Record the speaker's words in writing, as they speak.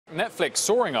Netflix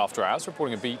soaring after hours,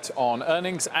 reporting a beat on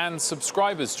earnings and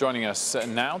subscribers. Joining us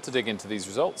now to dig into these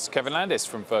results, Kevin Landis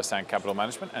from First Hand Capital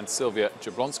Management and Sylvia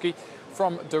Jablonski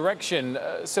from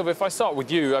Direxion. Sylvia, if I start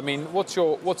with you, I mean, what's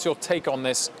your take on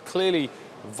this? Clearly,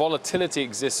 volatility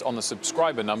exists on the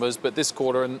subscriber numbers, but this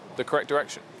quarter in the correct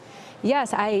direction.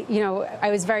 Yes, I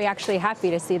was very actually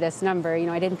happy to see this number.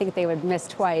 I didn't think they would miss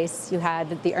twice. You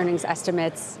had the earnings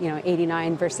estimates,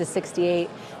 89 versus 68.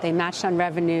 They matched on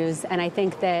revenues, and I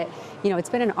think that, it's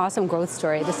been an awesome growth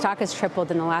story. The stock has tripled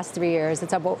in the last 3 years.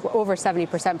 It's up over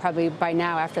 70% probably by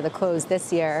now after the close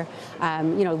this year,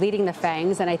 leading the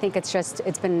FANGs, and I think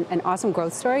it's been an awesome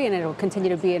growth story, and it'll continue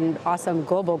to be an awesome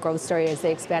global growth story as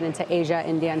they expand into Asia,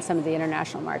 India, and some of the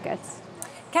international markets.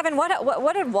 Kevin,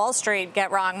 what did Wall Street get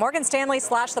wrong? Morgan Stanley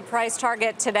slashed the price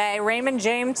target today. Raymond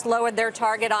James lowered their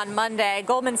target on Monday.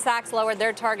 Goldman Sachs lowered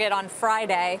their target on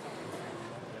Friday.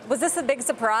 Was this a big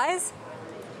surprise?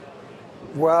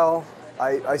 Well,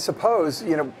 I suppose,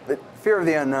 fear of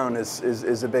the unknown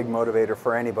is a big motivator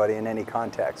for anybody in any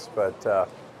context. But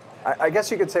I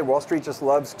guess you could say Wall Street just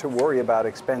loves to worry about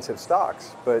expensive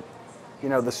stocks. But,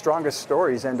 the strongest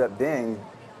stories end up being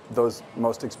those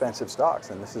most expensive stocks,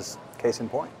 and this is case in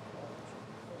point.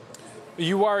 Are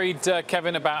you worried,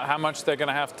 Kevin, about how much they're going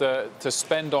to have to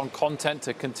spend on content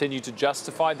to continue to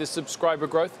justify this subscriber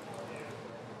growth?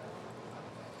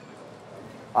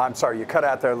 I'm sorry, you cut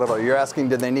out there a little. You're asking,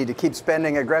 do they need to keep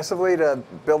spending aggressively to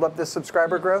build up this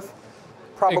subscriber growth?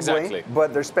 Probably, exactly.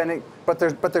 But they're spending, but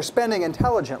they're spending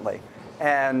intelligently,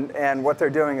 and what they're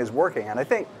doing is working. And I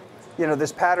think,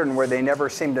 this pattern where they never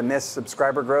seem to miss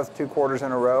subscriber growth 2 quarters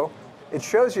in a row, it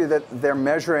shows you that they're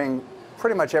measuring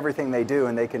pretty much everything they do,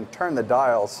 and they can turn the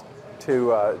dials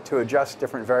to adjust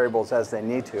different variables as they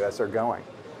need to, as they're going.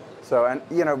 So, and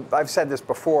I've said this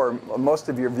before, most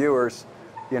of your viewers,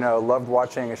 loved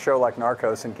watching a show like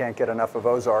Narcos and can't get enough of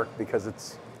Ozark because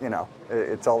it's,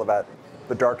 it's all about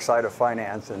the dark side of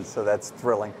finance, and so that's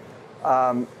thrilling.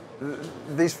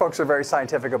 These folks are very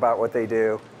scientific about what they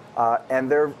do. And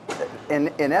they're,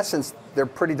 in essence, they're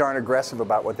pretty darn aggressive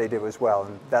about what they do as well.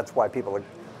 And that's why people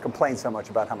complain so much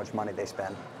about how much money they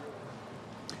spend.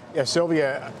 Yeah,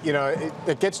 Sylvia,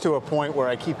 it gets to a point where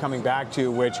I keep coming back to,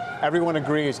 which everyone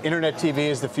agrees, internet TV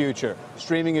is the future,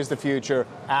 streaming is the future,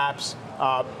 apps.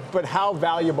 But how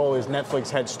valuable is Netflix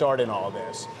head start in all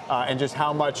this? And just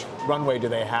how much runway do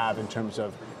they have in terms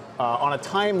of, on a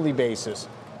timely basis,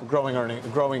 growing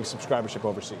subscribership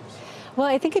overseas? Well,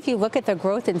 I think if you look at the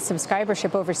growth in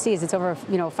subscribership overseas, it's over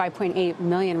 5.8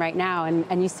 million right now,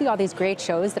 and you see all these great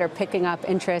shows that are picking up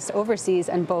interest overseas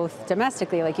and both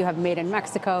domestically. Like you have Made in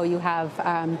Mexico, you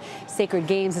have Sacred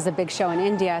Games is a big show in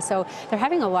India. So they're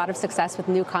having a lot of success with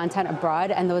new content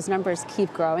abroad, and those numbers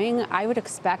keep growing. I would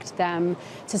expect them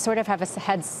to sort of have a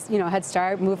head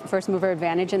start, first mover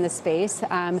advantage in the space.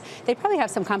 They probably have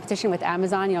some competition with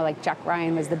Amazon. Like Jack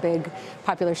Ryan was the big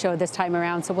popular show this time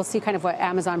around. So we'll see kind of what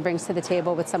Amazon brings to the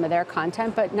table with some of their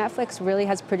content, but Netflix really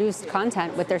has produced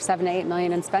content with their 7 to 8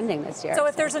 million in spending this year. So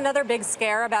if there's another big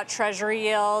scare about treasury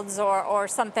yields or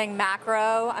something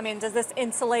macro, I mean, does this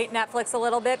insulate Netflix a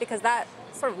little bit? Because that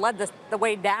sort of led the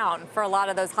way down for a lot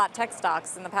of those hot tech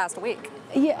stocks in the past week.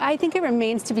 Yeah, I think it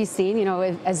remains to be seen,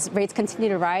 as rates continue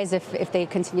to rise, if they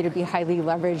continue to be highly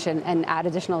leveraged and add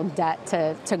additional debt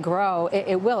to grow,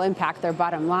 it will impact their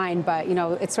bottom line. But,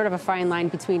 it's sort of a fine line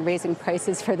between raising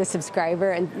prices for the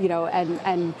subscriber and,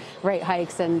 and rate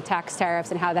hikes and tax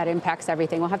tariffs and how that impacts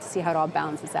everything. We'll have to see how it all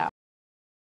balances out.